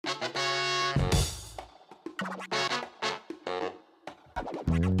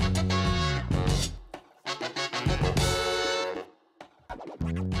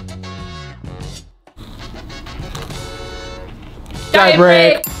Diet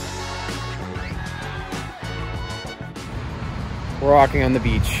break. We're walking on the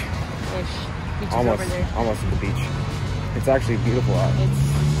beach. Beach Almost at the beach. It's actually beautiful out. It's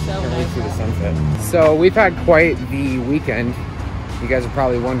so Can't nice. wait to see the sunset. So we've had quite the weekend. You guys are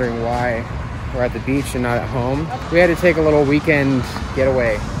probably wondering why we're at the beach and not at home. We had to take a little weekend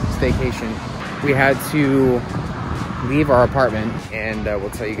getaway, staycation. We had to leave our apartment, and we'll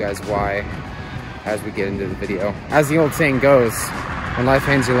tell you guys why as we get into the video. As the old saying goes, when life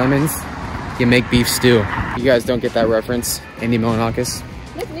hands you lemons, you make beef stew. You guys don't get that reference, Andy Milonakis?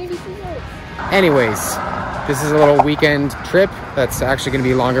 Anyways, this is a little weekend trip that's actually gonna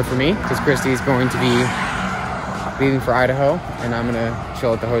be longer for me because Kristie's going to be leaving for Idaho and I'm gonna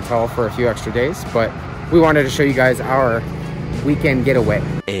chill at the hotel for a few extra days. But we wanted to show you guys our weekend getaway.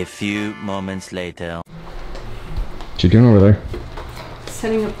 A few moments later. What you doing over there?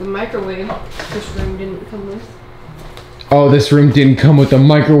 Setting up the microwave. This room didn't come with. Oh, this room didn't come with a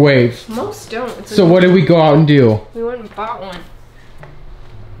microwave. Most don't. So what did we go out and do? We went and bought one.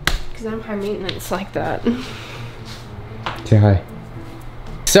 Because I'm high maintenance like that. Say hi.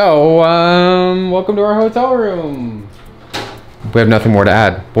 So, welcome to our hotel room. We have nothing more to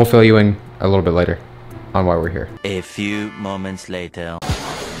add. We'll fill you in a little bit later on why we're here. A few moments later.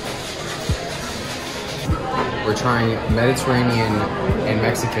 We're trying Mediterranean and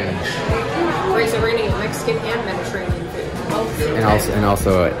Mexican. Mediterranean, Mexican, and Mediterranean food. And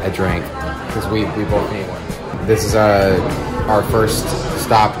also a drink, because we both need one. This is our first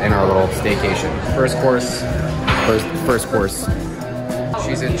stop in our little staycation. First course.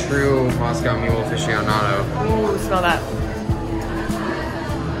 She's a true Moscow Mule aficionado. Ooh, smell that.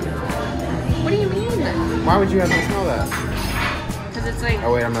 What do you mean? Why would you have me smell that? Because it's like...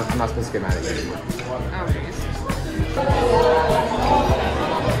 Oh wait, I'm not supposed to get mad at you. Oh, jeez.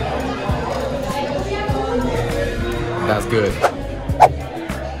 That's good.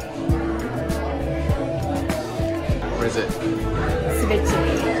 What is it?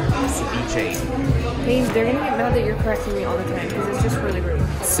 Ceviche. Hey, they're gonna get mad that you're correcting me all the time because it's just really rude.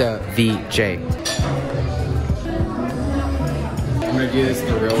 Ceviche. I'm gonna do this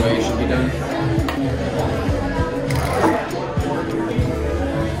the real way it should be done.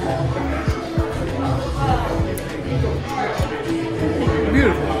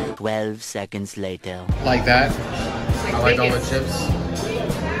 Beautiful. 12 seconds later. Like that. Like I like all the Vegas. chips.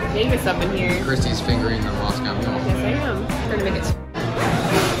 Vegas up in here. Christie's fingering the Moscow Mule. Yes, I am. Trying to make it.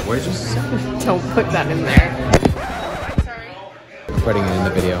 What did you say? Don't put that in there. We're putting it in the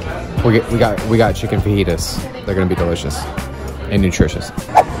video. We got chicken fajitas. They're gonna be delicious and nutritious.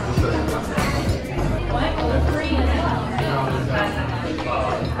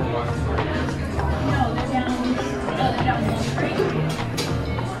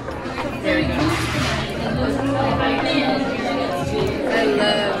 There we go. I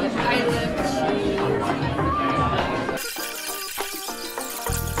love cheese.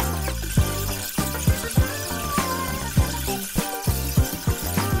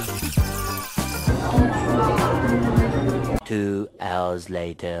 2 hours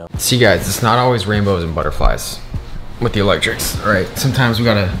later. See guys, it's not always rainbows and butterflies with the electrics. All right, sometimes we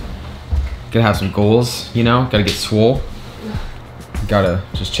gotta have some goals, you know? Gotta get swole. Gotta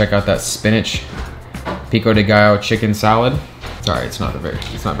just check out that spinach pico de gallo chicken salad. Sorry, it's not very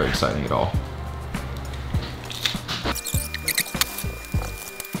exciting at all.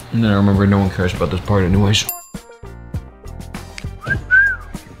 And then I remember no one cares about this part anyways.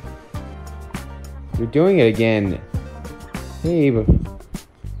 You're doing it again. Babe.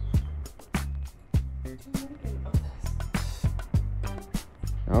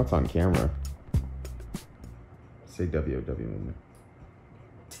 Now it's on camera. Say W-O-W movement.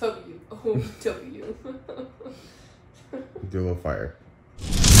 W-O-W. Do a little fire.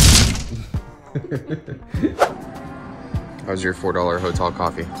 How's your $4 hotel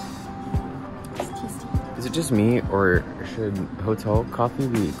coffee? Is it just me, or should hotel coffee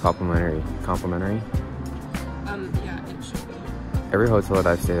be complimentary? Yeah, it should be. Every hotel that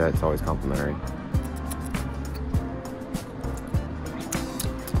I've stayed at, it's always complimentary.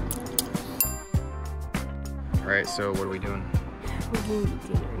 Alright, so what are we doing? We're going to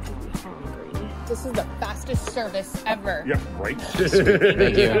dinner because we're hungry. This is the fastest service ever. Yeah, right.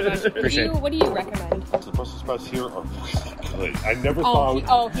 Thank you. Appreciate it. What do you recommend? The Brussels sprouts here are really good. I never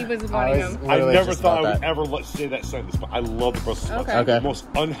thought. He was wanting them. I never thought I would ever say that sentence, but I love the Brussels sprouts. Okay. It's the most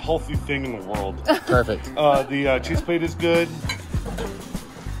unhealthy thing in the world. Perfect. The cheese plate is good.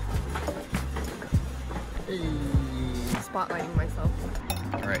 Spotlighting myself.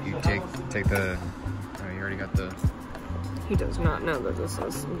 Alright, you take the... Oh, you already got the... He does not know that this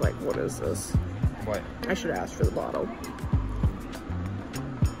is, like, what is this? What? I should ask for the bottle.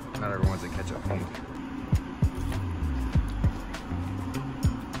 ketchup.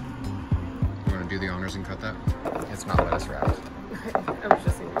 You want to do the honors and cut that? It's not lettuce wrapped. I was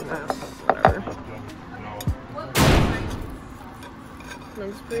just thinking that. Whatever.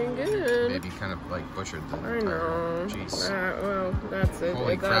 Looks pretty good. Baby kind of like butchered the I know. Jeez. Well, that's it.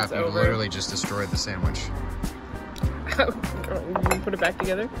 Holy That's crap, you over. literally just destroyed the sandwich. You can put it back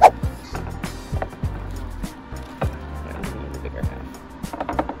together? Yeah, you need a bigger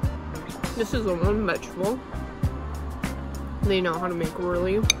half. This is the one vegetable they know how to make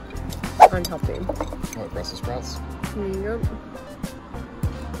really unhealthy. What, Brussels sprouts? Yep.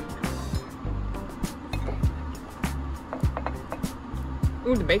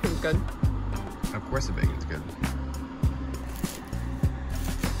 Ooh, the bacon's good. Of course the bacon's good.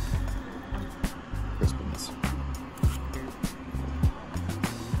 Crispiness.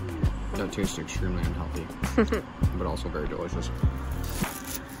 That tastes extremely unhealthy, but also very delicious.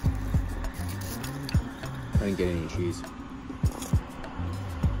 I didn't get any cheese.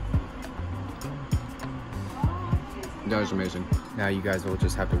 That was amazing. Now you guys will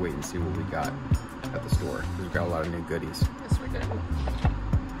just have to wait and see what we got at the store, because we've got a lot of new goodies. Yes, we did.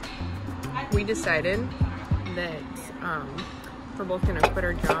 We decided that we're both gonna quit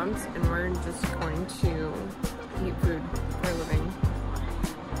our jobs and we're just going to eat food for a living.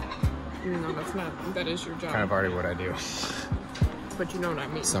 Even though that is your job. Kind of already what I do. But you know what I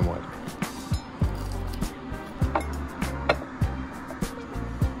mean. Somewhat.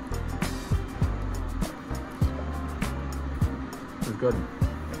 It's good.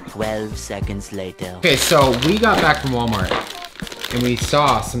 12 seconds later. Okay, so we got back from Walmart and we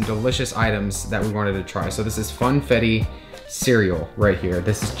saw some delicious items that we wanted to try. So this is Funfetti cereal right here.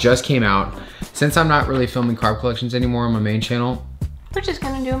 This just came out. Since I'm not really filming carb collections anymore on my main channel, We're just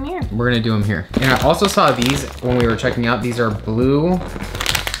gonna do them here. we're gonna do them here. And I also saw these when we were checking out. These are Blue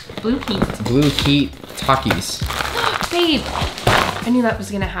Heat Takis. Babe, I knew that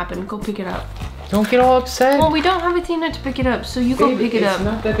was gonna happen. Go pick it up. Don't get all upset. Well, we don't have a Tina to pick it up, so you go pick it up. It's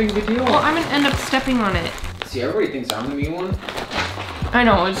not that big of a deal. Well, I'm gonna end up stepping on it. See, everybody thinks I'm the mean one. I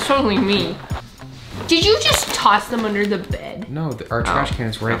know, it's totally me. Did you just toss them under the bed? No, our trash can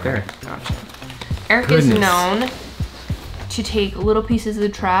is right there. Gotcha. Eric Goodness. is known to take little pieces of the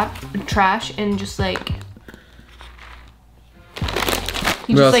trash and just like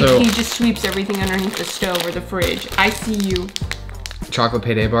he just sweeps everything underneath the stove or the fridge. I see you. Chocolate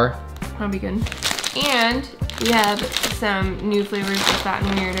payday bar. That'll be good. And we have some new flavors of Fat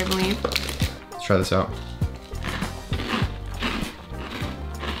and Weird, I believe. Let's try this out.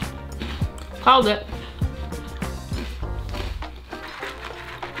 Called it.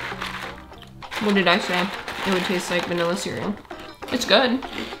 What did I say? It would taste like vanilla cereal. It's good.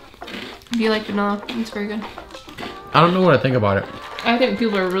 If you like vanilla, it's very good. I don't know what I think about it. I think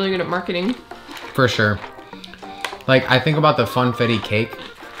people are really good at marketing. For sure. Like, I think about the Funfetti cake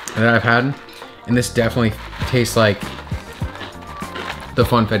that I've had, and this definitely tastes like the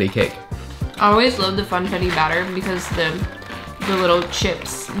Funfetti cake. I always love the Funfetti batter because the little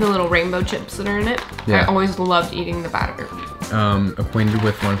chips, the little rainbow chips that are in it. Yeah. I always loved eating the batter. Acquainted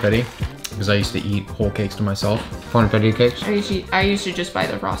with Funfetti, because I used to eat whole cakes to myself. Funfetti cakes. I used to just buy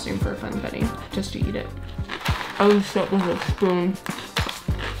the frosting for Funfetti just to eat it. I would sit with a spoon.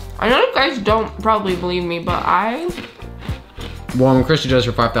 I know you guys don't probably believe me, but Well, when Kristie does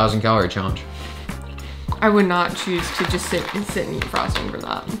her 5,000 calorie challenge. I would not choose to just sit and eat frosting for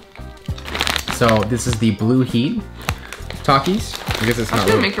that. So this is the Blue Heat Takis. I guess it's I'm not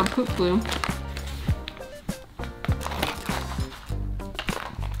gonna really. make her poop blue.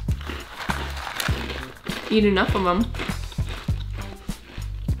 Eat enough of them.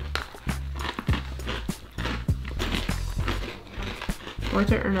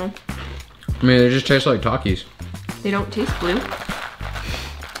 Worth it or no? I mean, they just taste like Takis. They don't taste blue.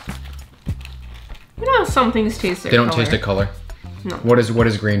 You know how some things taste their They don't color. taste a color. No. What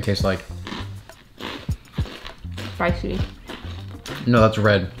does green taste like? Spicy. No, that's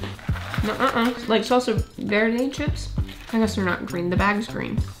red. No, like salsa verde chips. I guess they're not green. The bag's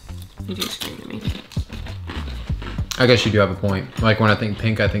green. It tastes green to me. I guess you do have a point. Like when I think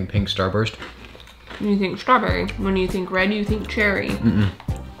pink Starburst. When you think strawberry. When you think red, you think cherry.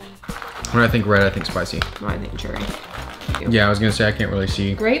 When I think red, I think spicy. No, I think cherry. Yeah, I was gonna say I can't really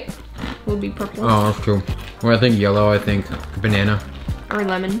see. Grape would be purple. Oh, that's true. When I think yellow, I think banana. Or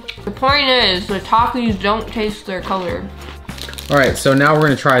lemon. The point is, the Takis don't taste their color. All right, so now we're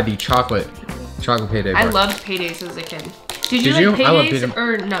gonna try the chocolate payday bar. I loved paydays as a kid. Did you Did like you? I love paydays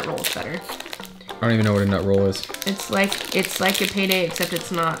or nut rolls better? I don't even know what a nut roll is. It's like a payday, except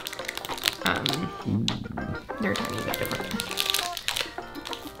it's not. They're a tiny bit different.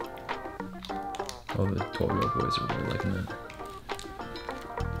 Oh, the Polio boys are really liking that.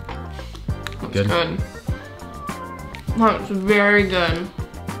 That's Good. good. That's very good.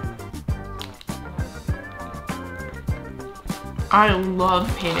 I love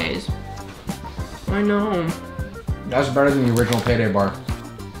paydays. I know. That's better than the original Payday bar.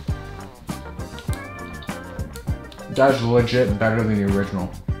 That's legit better than the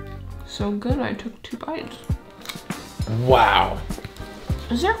original. So good, I took 2 bites. Wow.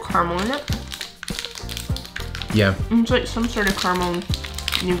 Is there caramel in it? Yeah. It's like some sort of caramel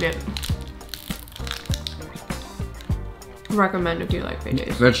nougat. Recommend if you like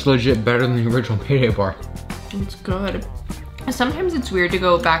paydays. That's legit better than the original Payday bar. It's good. Sometimes it's weird to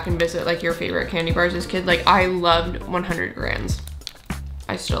go back and visit like your favorite candy bars as a kid. Like I loved 100 grams.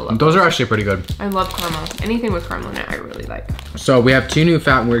 I still love Those are actually pretty good. I love caramel. Anything with caramel in it, I really like. So we have 2 new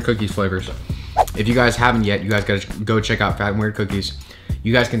Fat and Weird Cookies flavors. If you guys haven't yet, you guys gotta go check out Fat and Weird Cookies.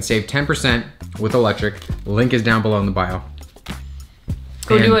 You guys can save 10% with Electric. Link is down below in the bio.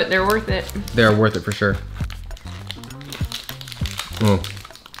 Go do it, they're worth it. They're worth it for sure. Oh,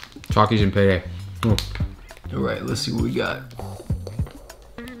 Chalkies and Payday. Oh. All right, let's see what we got.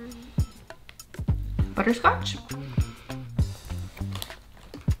 Butterscotch?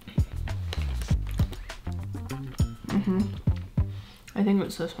 I think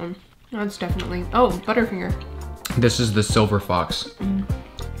it's this one. That's definitely, oh, Butterfinger. This is the Silver Fox.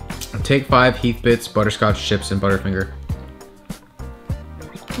 Take 5 Heath Bits, Butterscotch Chips, and Butterfinger.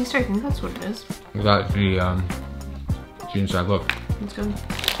 At least I think that's what it is. Without the inside look. It's good.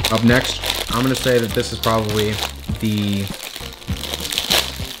 Up next, I'm gonna say that this is probably the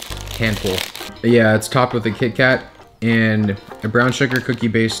handful. Yeah, it's topped with a Kit Kat and a brown sugar cookie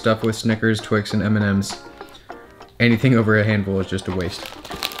base stuffed with Snickers, Twix, and M&Ms. Anything over a handful is just a waste.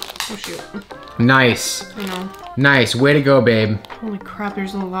 Oh shoot. Nice. I know. Nice, way to go, babe. Holy crap,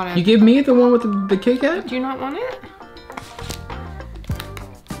 there's a lot of... You give me the one with the Kit Kat? Do you not want it?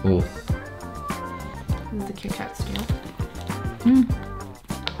 Ooh. The Kit Kat steal.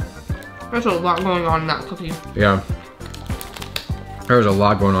 There's a lot going on in that cookie. Yeah. There's a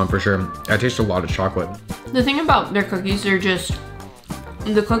lot going on for sure. I taste a lot of chocolate. The thing about their cookies, they're just...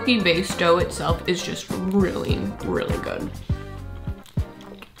 The cookie base dough itself is just really, really good.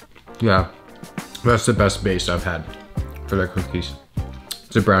 Yeah. That's the best base I've had for their cookies.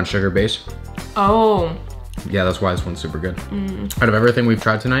 It's a brown sugar base. Oh. Yeah, that's why this one's super good. Out of everything we've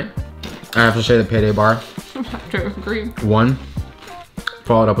tried tonight, I have to say the Payday bar. I have to agree. 1.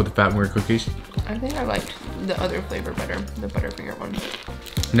 Followed up with the Fat and Weird Cookies. I think I liked the other flavor better, the Butterfinger one.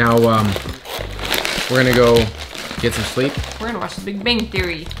 Now, we're gonna go get some sleep. We're gonna watch The Big Bang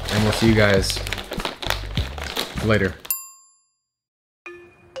Theory. And we'll see you guys later.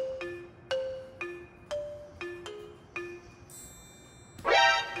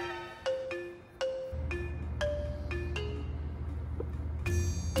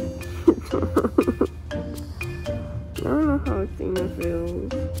 I don't know how Athena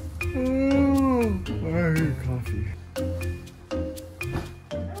feels. I hate coffee.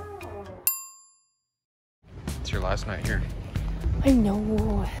 It's your last night here. I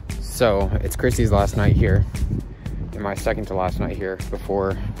know. So, it's Kristie's last night here. And my second to last night here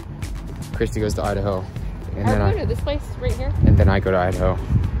before Kristie goes to Idaho. And then I this place right here. and then I go to Idaho.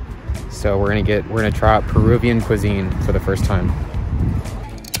 So we're gonna try out Peruvian cuisine for the first time.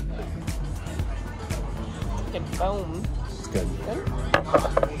 Good foam. It's good.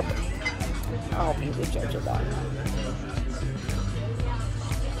 I'll be the judge of that.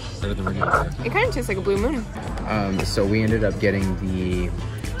 Better than we're doing. It kind of tastes like a blue moon. So we ended up getting the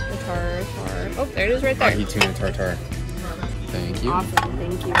The tartar. Oh, there it is right there. ahi tuna tartare. Thank you. Awesome.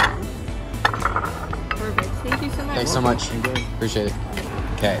 Thank you. Perfect. Thank you so much. Thanks so much. Appreciate it.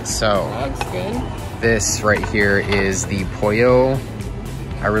 Okay, so Looks good. this right here is the pollo.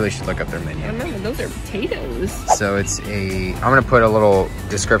 I really should look up their menu. I remember those are potatoes. So it's I'm gonna put a little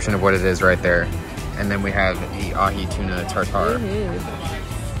description of what it is right there. And then we have the ahi tuna tartare.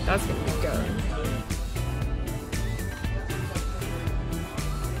 That's gonna be good.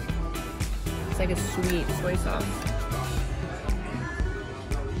 It's like a sweet soy sauce.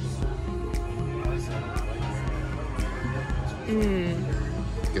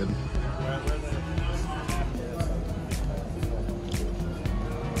 Good.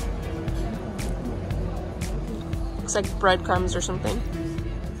 Looks like breadcrumbs or something.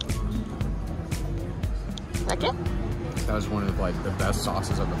 Like it? That was one of like the best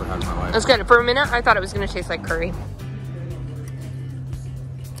sauces I've ever had in my life. That's good. For a minute, I thought it was gonna taste like curry.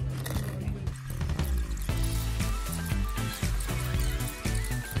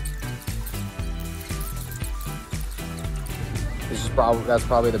 That's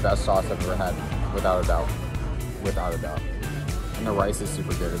probably the best sauce I've ever had. without a doubt. Without a doubt. And the rice is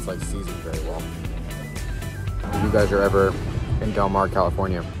super good. It's like seasoned very well. If you guys are ever in Del Mar,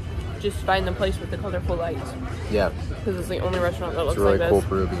 California, just find the place with the colorful lights. yeah, Because it's the only restaurant that it's looks a really like cool this.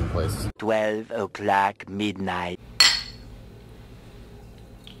 Peruvian place. 12 o'clock midnight.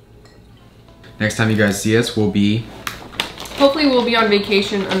 Next time you guys see us, we'll be... Hopefully we'll be on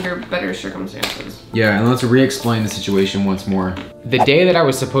vacation under better circumstances. Yeah, and let's re-explain the situation once more. The day that I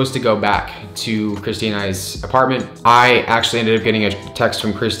was supposed to go back to Kristie and I's apartment, I actually ended up getting a text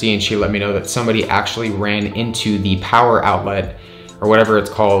from Kristie, and she let me know that somebody actually ran into the power outlet, or whatever it's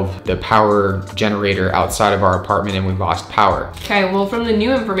called, the power generator outside of our apartment, and we lost power. Okay, well from the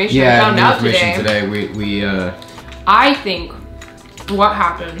new information I found out today, I think what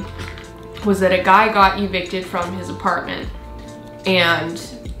happened was that a guy got evicted from his apartment and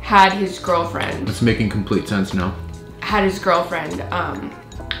had his girlfriend. It's making complete sense now. Had his girlfriend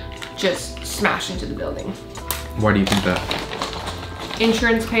just smash into the building. Why do you think that?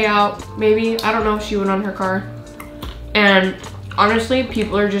 Insurance payout, maybe. I don't know if she went on her car. And honestly,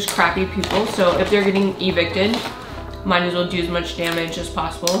 people are just crappy people. So if they're getting evicted, might as well do as much damage as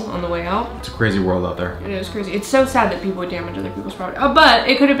possible on the way out. It's a crazy world out there. It is crazy. It's so sad that people would damage other people's property. But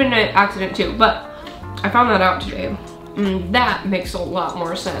it could have been an accident too. But I found that out today. That makes a lot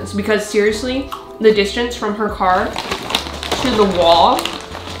more sense because seriously, the distance from her car to the wall.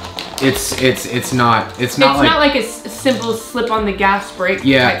 It's not like a simple slip on the gas brake.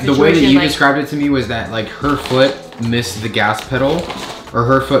 Yeah, type the way that situation, you like, described it to me was that like her foot missed the gas pedal, or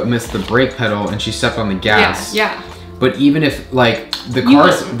her foot missed the brake pedal, and she stepped on the gas. Yeah. But even if like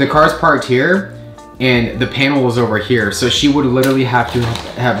the car's parked here, and the panel was over here, so she would literally have to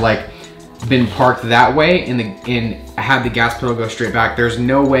have like been parked that way, and had the gas pedal go straight back. There's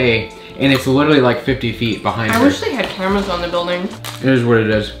no way, and it's literally like 50 feet behind her. I wish they had cameras on the building. It is what it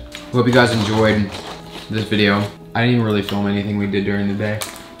is. Hope you guys enjoyed this video. I didn't even really film anything we did during the day.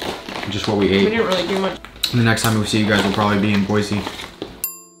 Just what we ate. We didn't really do much. And the next time we see you guys will probably be in Boise.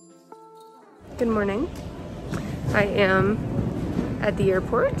 Good morning. I am at the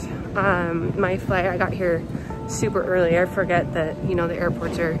airport. My flight, I got here super early. I forget that, you know, the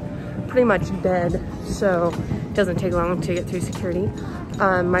airports are pretty much dead, so it doesn't take long to get through security.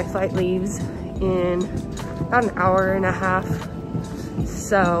 My flight leaves in about an hour and a half.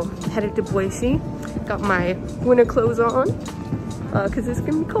 So headed to Boise. Got my winter clothes on because it's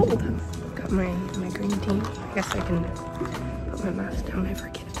gonna be cold. Got my green tea. I guess I can put my mask down. I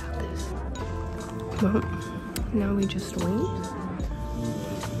forget about this. Well, now we just wait.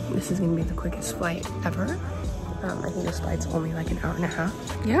 This is gonna be the quickest flight ever. I think this flight's only like an hour and a half.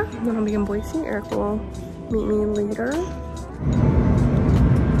 Yeah, then I'll be in Boise. Eric will meet me later.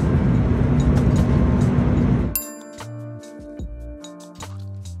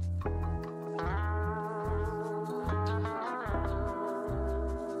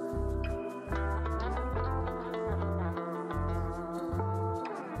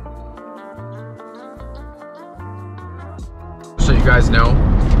 So you guys know,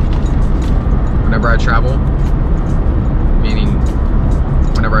 whenever I travel, meaning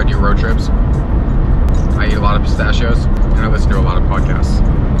whenever I do road trips, I eat a lot of pistachios and I listen to a lot of podcasts.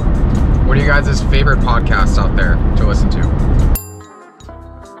 What are you guys' favorite podcasts out there to listen to?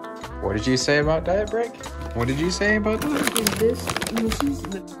 What did you say about Diet Break? What did you say about that?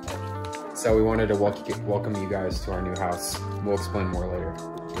 So we wanted to welcome you guys to our new house. We'll explain more later.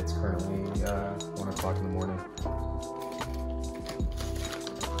 It's currently 1 o'clock in the morning.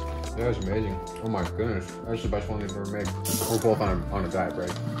 That was amazing. Oh my goodness. That's the best one they've ever made. We're both on a diet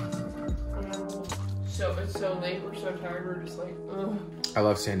break. So it's so late, we're so tired, we're just like, ugh. I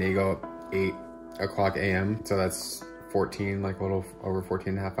left San Diego at 8 o'clock a.m. So that's 14, like a little over 14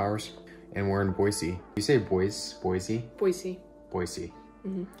 and a half hours. And we're in Boise. You say Boise? Boise. Boise.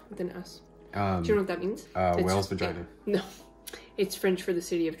 Mm-hmm. With an S. Do you know what that means? Whale's vagina. No. It's French for the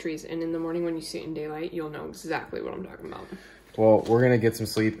city of trees. And in the morning when you see it in daylight, you'll know exactly what I'm talking about. Well, we're gonna get some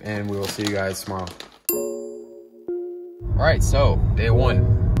sleep and we will see you guys tomorrow. All right, so day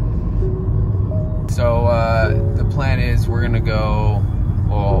 1. So the plan is we're gonna go,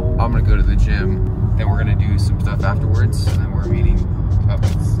 well, I'm gonna go to the gym, then we're gonna do some stuff afterwards, and then we're meeting up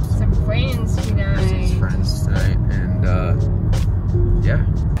with some friends tonight. Some friends tonight, and yeah.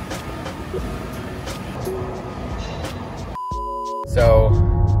 So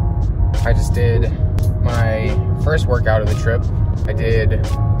I just did my first workout of the trip. I did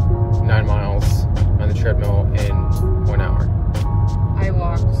 9 miles on the treadmill in 1 hour. I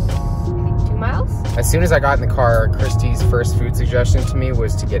walked, I think, 2 miles? As soon as I got in the car, Kristie's first food suggestion to me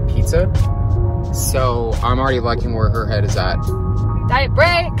was to get pizza. So I'm already liking where her head is at. Diet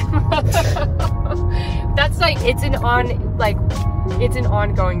break! That's like, it's an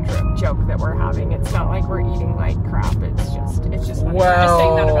ongoing joke that we're having. It's not like we're eating like crap. It's just funny. Well, We're just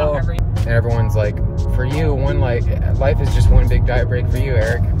saying that about everything. And everyone's like, for you, life is just one big diet break for you,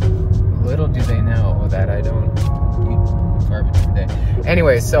 Eric. Little do they know that I don't eat garbage every day.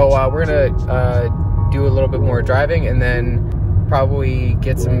 Anyway, so we're gonna do a little bit more driving and then probably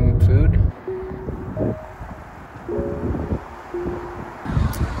get some food.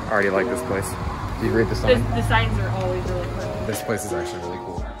 I already like this place. Do you read the sign? The signs are always really cool. This place is actually really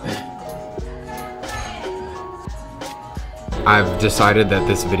cool. I've decided that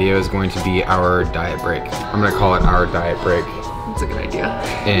this video is going to be our diet break. I'm gonna call it our diet break. That's a good idea.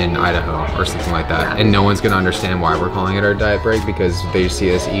 In Idaho or something like that. Yeah. And no one's gonna understand why we're calling it our diet break because they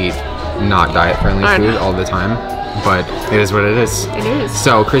see us eat not diet friendly food all the time. But it is what it is. It is.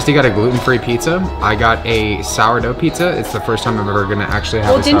 So Kristie got a gluten-free pizza. I got a sourdough pizza. It's the first time I'm ever gonna actually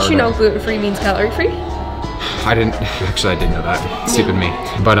have a sourdough. Well, didn't you know gluten-free means calorie-free? I didn't know that. Stupid me.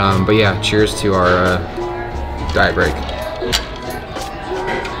 But yeah, cheers to our diet break.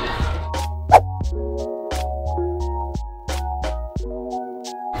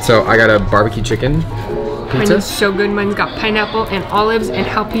 So I got a barbecue chicken pizza. Mine's so good. Mine's got pineapple and olives and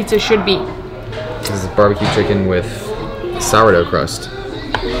how pizza should be. This is barbecue chicken with sourdough crust.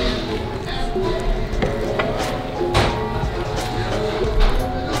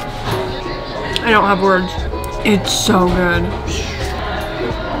 I don't have words. It's so good.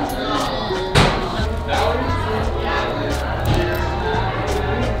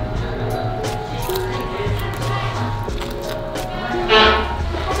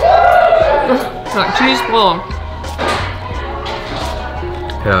 Like cheese ball.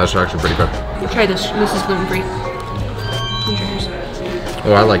 Yeah, that's actually pretty good. Try this. This is gluten free.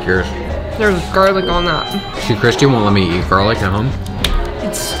 Oh, I like yours. There's garlic on that. See, Kristie won't let me eat garlic at home.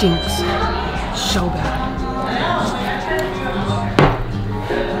 It stinks so bad.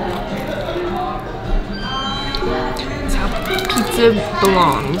 That's how pizza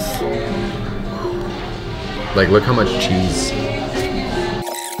belongs. Like, look how much cheese.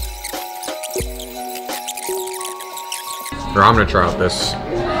 Or I'm gonna try out this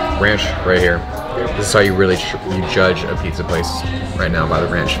ranch right here. This is how you really judge a pizza place right now, by the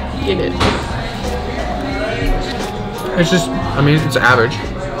ranch. Get it. It's just, I mean, it's average.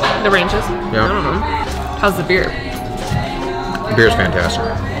 The ranches? Yeah. I don't know. How's the beer? The beer's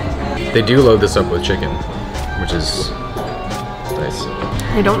fantastic. They do load this up with chicken, which is nice.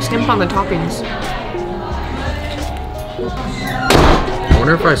 They don't skimp on the toppings. I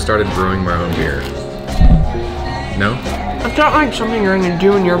wonder if I started brewing my own beer. No? It's not like something you're gonna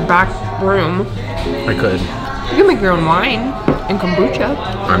do in your back room. I could. You can make your own wine and kombucha.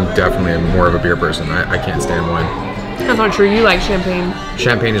 I'm definitely more of a beer person. I can't stand wine. That's not true. You like champagne.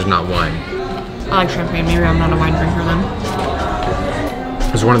 Champagne is not wine. I like champagne. Maybe I'm not a wine drinker then.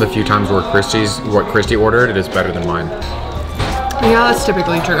 It's one of the few times where what Kristie ordered, it is better than mine. Yeah, that's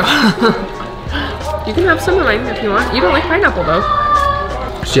typically true. You can have some of mine if you want. You don't like pineapple though.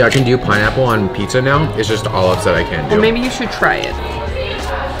 See, I can do pineapple on pizza now. It's just olives that I can't do. Well, maybe you should try it.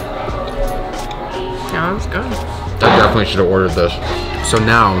 Yeah, that's good. I definitely should have ordered this. So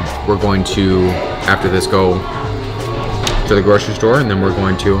now we're going to, after this, go to the grocery store, and then we're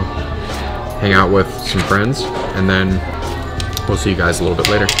going to hang out with some friends, and then we'll see you guys a little bit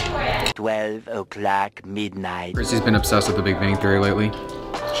later. 12 o'clock midnight. Kristie's been obsessed with The Big Bang Theory lately.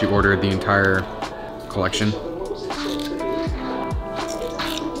 She ordered the entire collection.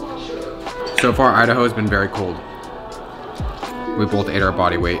 So far, Idaho has been very cold. We both ate our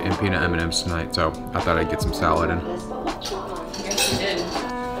body weight in peanut M&Ms tonight, so I thought I'd get some salad in. Yes, you did.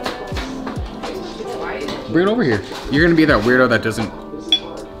 Bring it over here. You're gonna be that weirdo that doesn't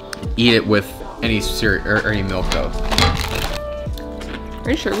eat it with any cereal or any milk, though.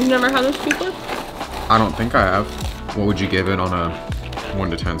 Are you sure we've never had this before? I don't think I have. What would you give it on a 1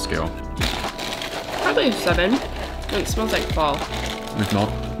 to 10 scale? Probably a 7. It smells like fall. With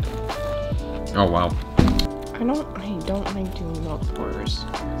milk? Oh wow. I don't like doing milk pours.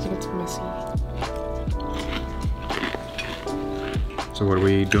 I think it's messy. So what are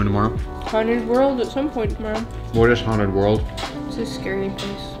we doing tomorrow? Haunted World at some point tomorrow. What is Haunted World? It's a scary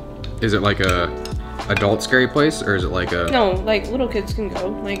place. Is it like a adult scary place, or is it like a... No, like little kids can go,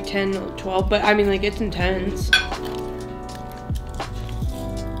 like 10, 12, but I mean like it's intense.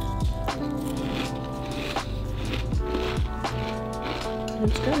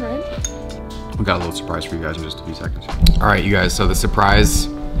 It's good, right? We got a little surprise for you guys in just a few seconds. All right, you guys, so the surprise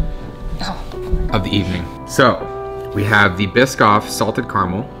of the evening. So, we have the Biscoff salted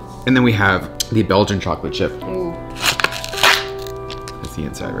caramel, and then we have the Belgian chocolate chip. Ooh. That's the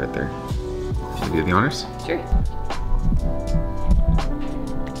inside right there. If Should we do the honors? Sure.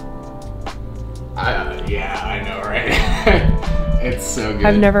 Yeah, I know, right? It's so good.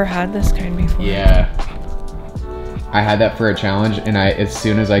 I've never had this kind before. Yeah. I had that for a challenge, and as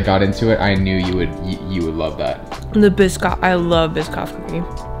soon as I got into it, I knew you would love that. The Biscoff, I love Biscoff cookie.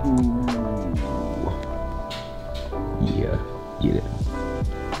 Yeah, eat it.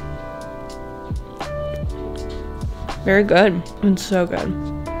 Very good. It's so good.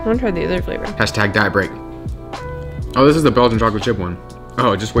 I want to try the other flavor. Hashtag diet break. Oh, this is the Belgian chocolate chip one.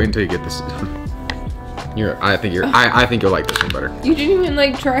 Oh, just wait until you get this. I think you'll like this one better. You didn't even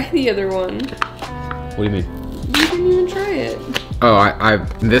like try the other one. What do you mean? You didn't even try it. Oh,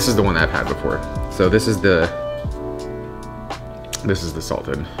 this is the one I've had before. So this is the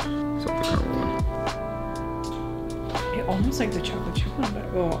salted caramel one. It almost like the chocolate chip one, but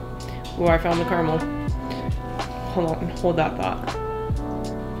oh, I found the caramel. Hold on, hold that thought.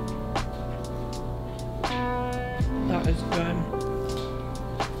 That is good.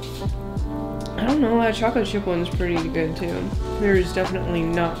 I don't know, that chocolate chip one's pretty good too. There's definitely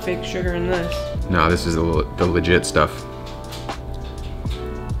not fake sugar in this. No, this is the legit stuff.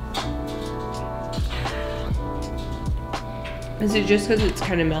 Is it just because it's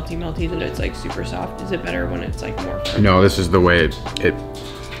kind of melty that it's like super soft? Is it better when it's like more firm? No, this is the way it.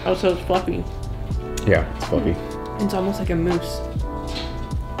 Oh, so it's fluffy. Yeah, it's fluffy. It's almost like a mousse.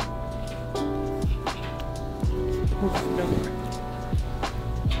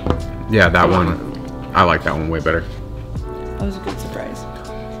 Yeah, that one. I like that one way better. That was a good surprise.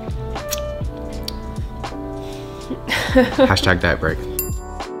 Hashtag diet break.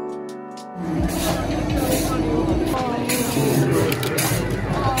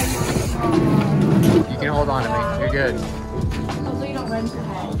 You can hold on to me. You're good. Oh, so you don't run your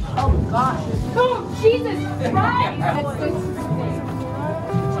head. Oh, gosh. Oh, Jesus Christ!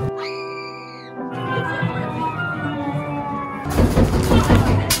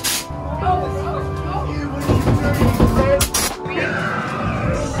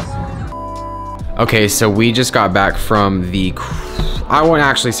 Okay, so we just got back from I won't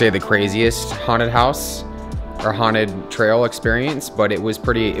actually say the craziest haunted house or haunted trail experience, but it was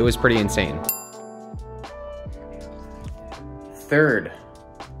pretty insane. Third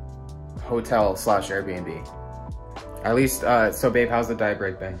hotel / Airbnb. At least, so babe, how's the diet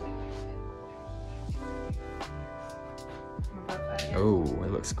break been? Oh,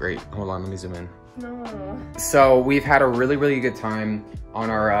 it looks great. Hold on, let me zoom in. No. So we've had a really good time on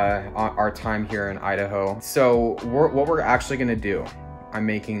our time here in Idaho. So what we're actually gonna do, I'm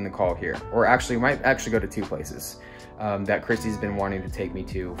making the call here, or actually might actually go to two places that Kristie's been wanting to take me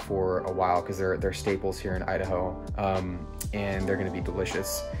to for a while because they're staples here in Idaho, and they're gonna be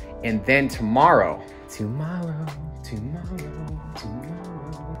delicious. And then tomorrow,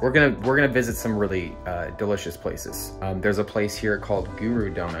 we're gonna visit some really delicious places. There's a place here called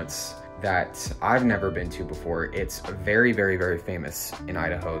Guru Donuts that I've never been to before. It's very famous in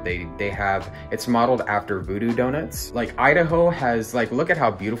Idaho. It's modeled after Voodoo Donuts. Like Idaho has, like, look at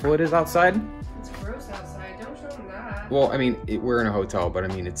how beautiful it is outside. It's gross outside, don't show them that. Well, I mean, we're in a hotel, but I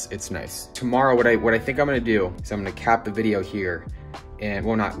mean, it's nice. Tomorrow, what I think I'm gonna do is I'm gonna cap the video here, and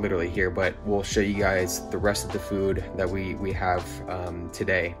well, not literally here, but we'll show you guys the rest of the food that we have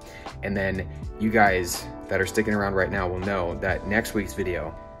today. And then you guys that are sticking around right now will know that next week's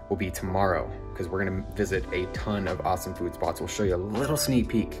video will be tomorrow, because we're gonna visit a ton of awesome food spots. We'll show you a little sneak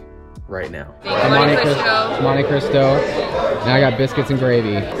peek right now. Monte Cristo. Monte Cristo. Now I got biscuits and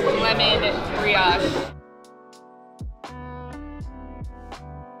gravy. Lemon brioche.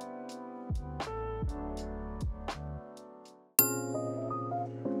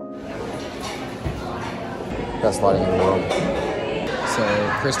 Best lighting in the world. So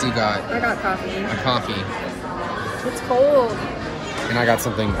Kristie got I got coffee. a coffee, It's cold. and I got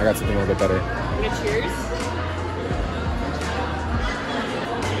something a little bit better. Cheers.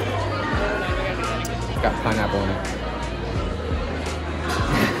 Got pineapple in it.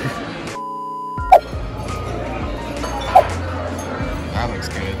 That looks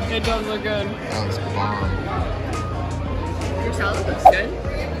good. It does look good. That looks bomb. Your salad looks good.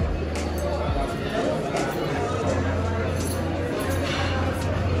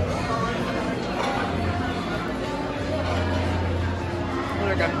 Oh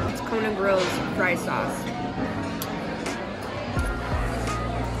my god. It's Kona Grill's fry sauce.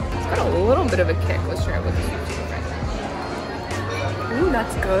 It's got a little bit of a kick. Let's try it with the sweet chicken fry sauce. Ooh,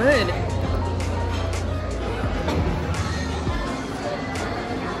 that's good.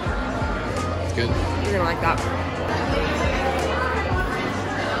 It's good. You're gonna like that.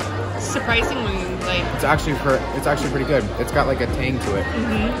 It's surprising when like. It's actually pretty good. It's got like a tang to it.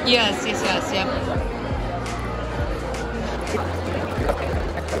 Yes, yep.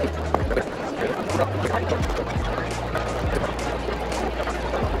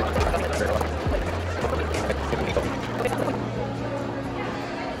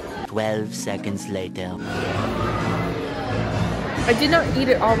 12 seconds later. I did not eat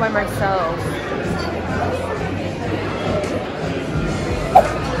it all by myself.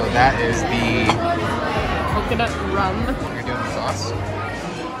 So that is the Coconut rum. You're doing the sauce.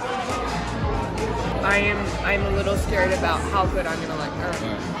 I'm a little scared about how good I'm gonna like her.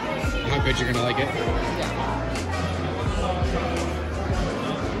 How good you're gonna like it? Yeah.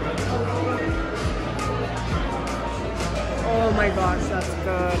 Oh my gosh, that's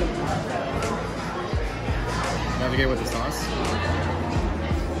good. Navigate with the sauce.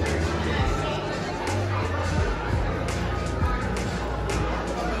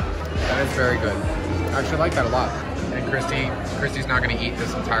 That is very good. I actually like that a lot. And Kristie's not gonna eat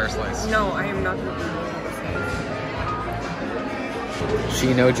this entire slice. No, I am not gonna eat this.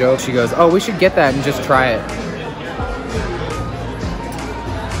 She, no joke, she goes, oh, we should get that and just try it.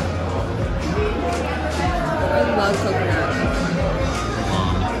 I love coconut.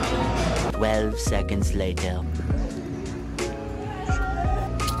 12 seconds later.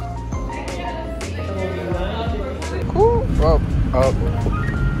 Cool. Whoa.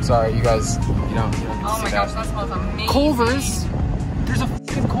 Oh. Sorry, you guys, you don't Oh my gosh, that smells amazing. Culver's? There's a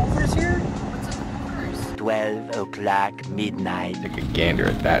fucking Culver's here? What's a Culver's? 12 o'clock midnight. Take a gander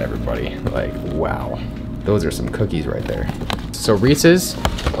at that, everybody. Like, wow. Those are some cookies right there. So Reese's,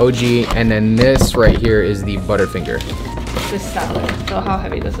 OG, and then this right here is the Butterfinger. This salad. So how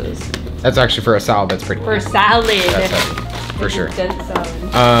heavy this is. That's actually for a salad, that's pretty For a heavy. salad. That's heavy, for sure. Dense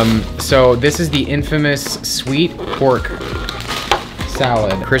salad. So this is the infamous sweet pork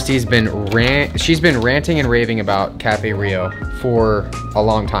salad. Kristie's been ranting and raving about Cafe Rio for a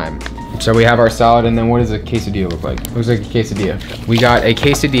long time. So we have our salad, and then what does a quesadilla look like? Looks like a quesadilla. We got a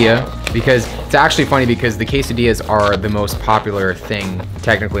quesadilla because it's actually funny because the quesadillas are the most popular thing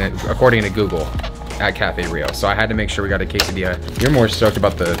technically according to Google at Cafe Rio. So I had to make sure we got a quesadilla. You're more stoked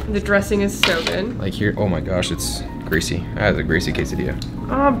about the dressing is so good. like here. Oh my gosh, it's greasy. That is a greasy quesadilla.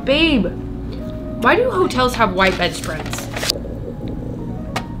 Oh, babe. Why do hotels have white bedspreads?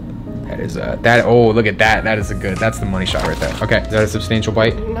 That is oh, look at that. That is that's the money shot right there. Okay, is that a substantial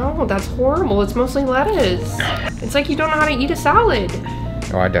bite? No, that's horrible. It's mostly lettuce. It's like you don't know how to eat a salad.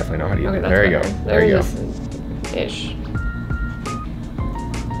 Oh, I definitely know how to eat Okay, it. that's There you go. better. There you go. Ish.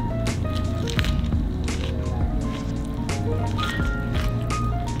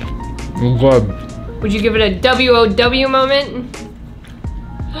 Good. Would you give it a WOW moment?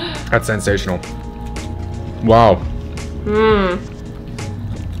 That's sensational. Wow. Mmm.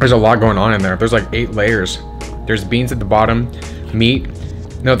 There's a lot going on in there. There's like 8 layers. There's beans at the bottom, meat.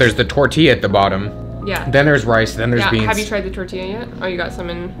 No, there's the tortilla at the bottom. Yeah. Then there's rice, then there's beans. Have you tried the tortilla yet? Oh, you got some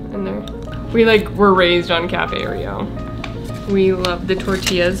in there? We like were raised on Cafe Rio. We love the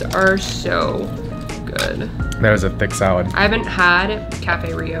tortillas are so good. That is a thick salad. I haven't had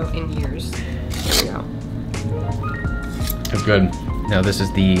Cafe Rio in years. Here we go. It's good. Now this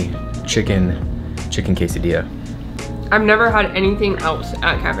is the chicken quesadilla. I've never had anything else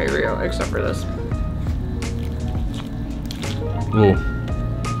at Cafe Rio except for this. Ooh.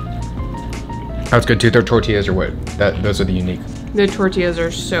 That's good too. Their tortillas are what? Those are the unique. The tortillas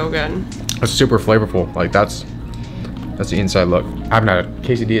are so good. It's super flavorful. Like that's the inside look. I haven't had a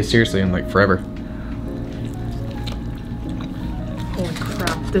quesadilla seriously in like forever. Holy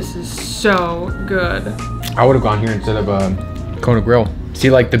crap, this is so good. I would have gone here instead of Kona Grill. See,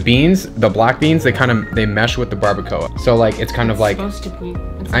 like the beans, the black beans, they mesh with the barbacoa. So like it's kind of like Supposed to be.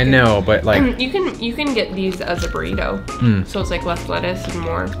 It's I like know, but like you can get these as a burrito. So it's like less lettuce and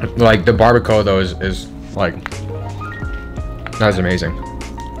more. like the barbacoa though is like that's amazing.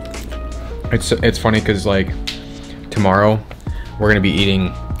 It's funny because like tomorrow we're gonna be eating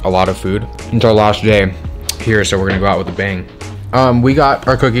a lot of food. It's our last day here, so we're gonna go out with a bang. We got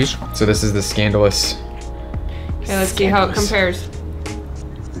our cookies. So this is the scandalous. Okay, let's see how it compares.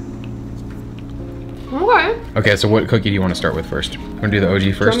 Okay. Okay, so what cookie do you want to start with first? Want to do the OG Do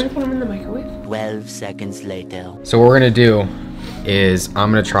you first? want me to put them in the microwave? 12 seconds later. So what we're gonna do is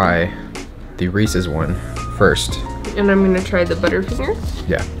I'm gonna try the Reese's one first. And I'm gonna try the Butterfinger.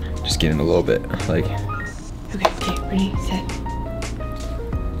 Yeah, just get in a little bit, like. Okay, ready, set.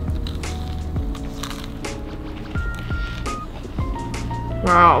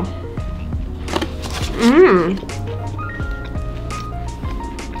 Wow. Mmm.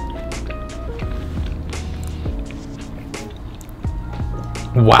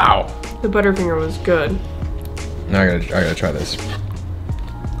 Wow. The Butterfinger was good. Now I gotta try this.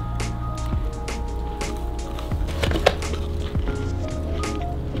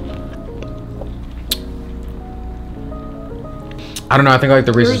 I don't know. I think I like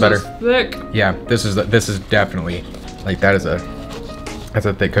the Reese's better. Thick. Yeah, this is definitely like that's a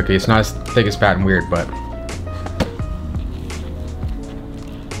thick cookie. It's not as thick as Fat and Weird, but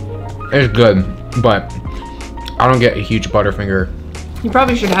it's good. But I don't get a huge Butterfinger. You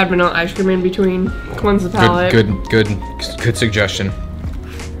probably should have had vanilla ice cream in between. Cleanse the palate. Good suggestion.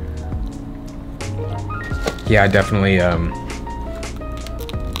 Yeah, I definitely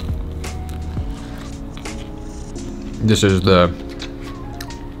this is the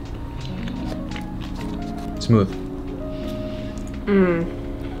smooth.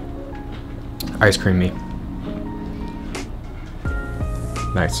 Ice creamy.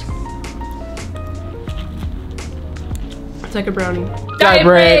 Nice. It's like a brownie. Diet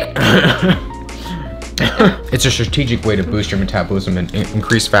break. It's a strategic way to boost your metabolism and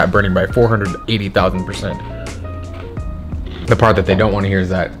increase fat burning by 480,000%. The part that they don't want to hear is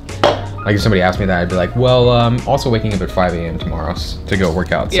that, like, if somebody asked me that, I'd be like, well, also waking up at 5 a.m. tomorrow to go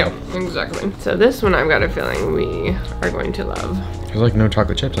work out. So. Yeah, exactly. So this one I've got a feeling we are going to love. There's like no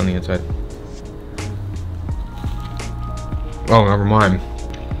chocolate chips on the inside. Oh, never mind.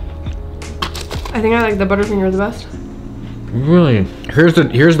 I think I like the Butterfinger the best. Really?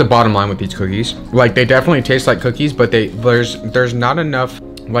 Here's the bottom line with these cookies. Like, they definitely taste like cookies, but there's not enough.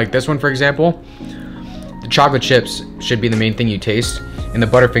 Like this one, for example, the chocolate chips should be the main thing you taste, and the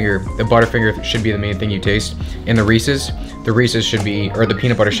Butterfinger should be the main thing you taste, and the Reese's should be, or the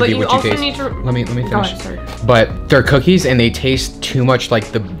peanut butter should be what you taste. Need to... Let me finish. Go ahead, sorry. But they're cookies, and they taste too much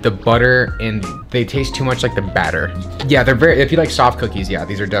like the butter, and they taste too much like the batter. Yeah, they're very. If you like soft cookies, yeah,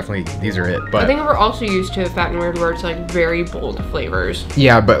 these are it. But I think we're also used to Fat and Weird, where it's like very bold flavors.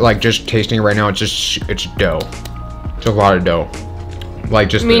 Yeah, but like just tasting it right now, it's dough. It's a lot of dough. Like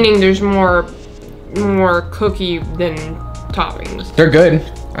just meaning there's more cookie than toppings. They're good.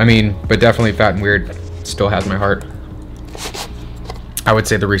 I mean, but definitely Fat and Weird still has my heart. I would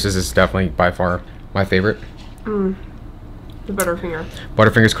say the Reese's is definitely by far my favorite. The Butterfinger.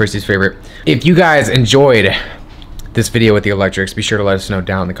 Butterfinger's Kristie's favorite. If you guys enjoyed this video with the electrics, be sure to let us know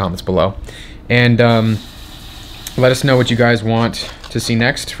down in the comments below. And let us know what you guys want to see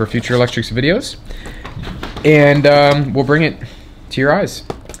next for future electrics videos. And we'll bring it to your eyes.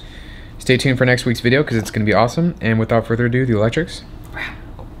 Stay tuned for next week's video because it's going to be awesome. And without further ado, the electrics.